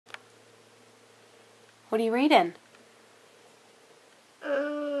What are you reading?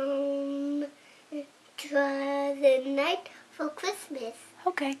 Twas a night for Christmas.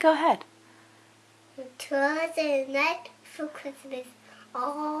 Okay, go ahead. 'Twas a night for Christmas,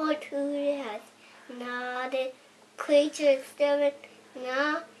 all through the house. Not a creature stirred,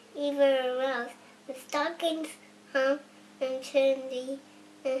 not even a mouse. The stockings hung and chimney,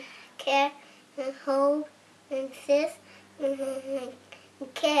 and care and hope and sis and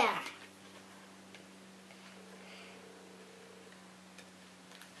care.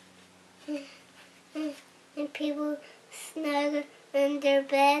 And people snuggle in their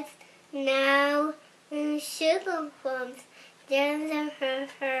beds now, and sugar plums down her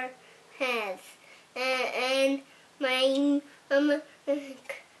heads, and my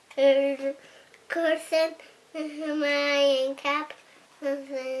cursing my cap and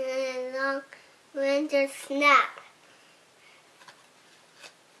long winter snap.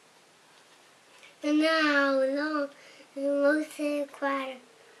 And now long and most quiet.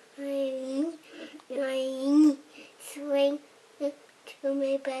 I swing to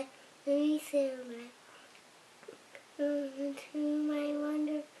my bed and sit to my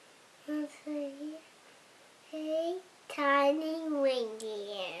wonder, I say, hey, tiny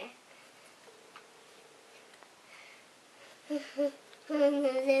reindeer. And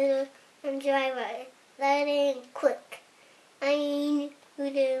the little driver, light and quick. I knew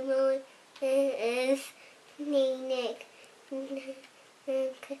the moon is Nick.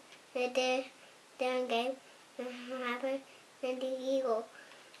 The down game, the rabbit, and the eagle.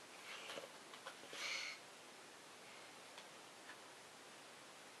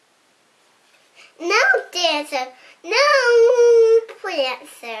 No dancer, no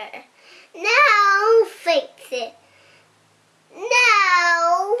prancer, no fix it,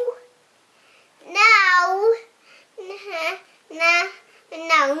 no,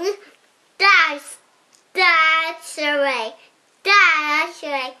 that's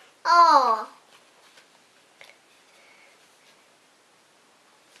right, oh.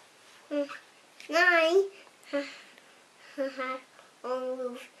 Nine on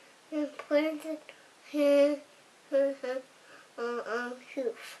roof and planted on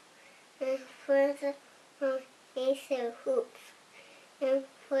hoof and planted on east hoof and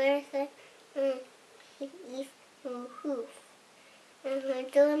planted on east hoof and I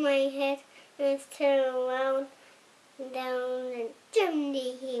do my head and turn around down the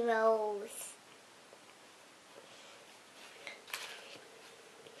chimney he rolls.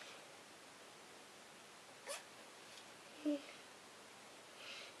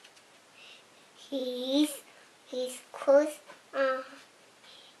 He's close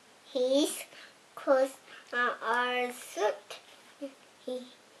our suit. He's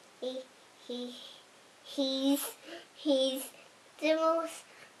the most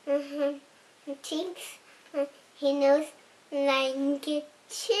cheeks. He knows like a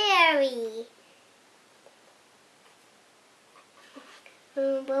cherry.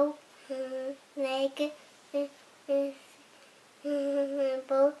 Both like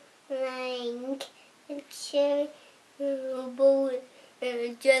both like a cherry, both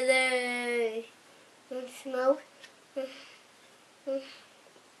jelly and smoke.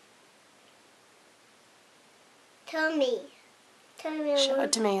 Tell me. Show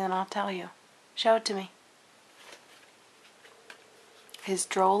it to me and I'll tell you. Show it to me. His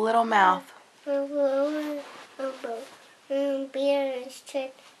droll little mouth. Beer is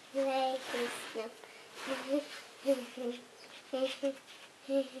trick like his snuff.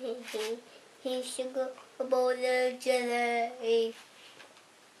 He should go about the jelly.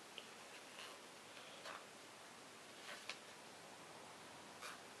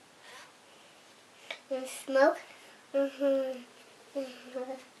 And smoke. And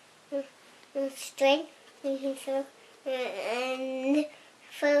string. And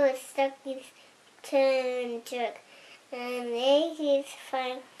full of stockings turn jerk. And they his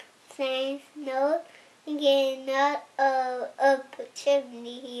fine signs no again not up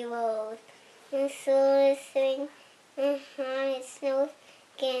chimney he rolls. And so swing and high snows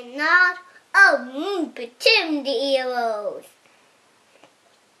again not up chimney he rolls.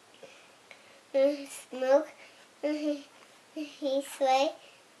 And smoke he sway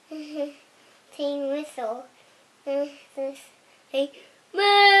ting whistle and say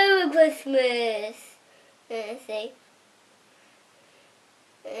Merry Christmas and say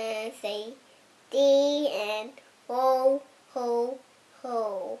the end ho ho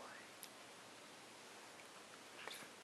ho.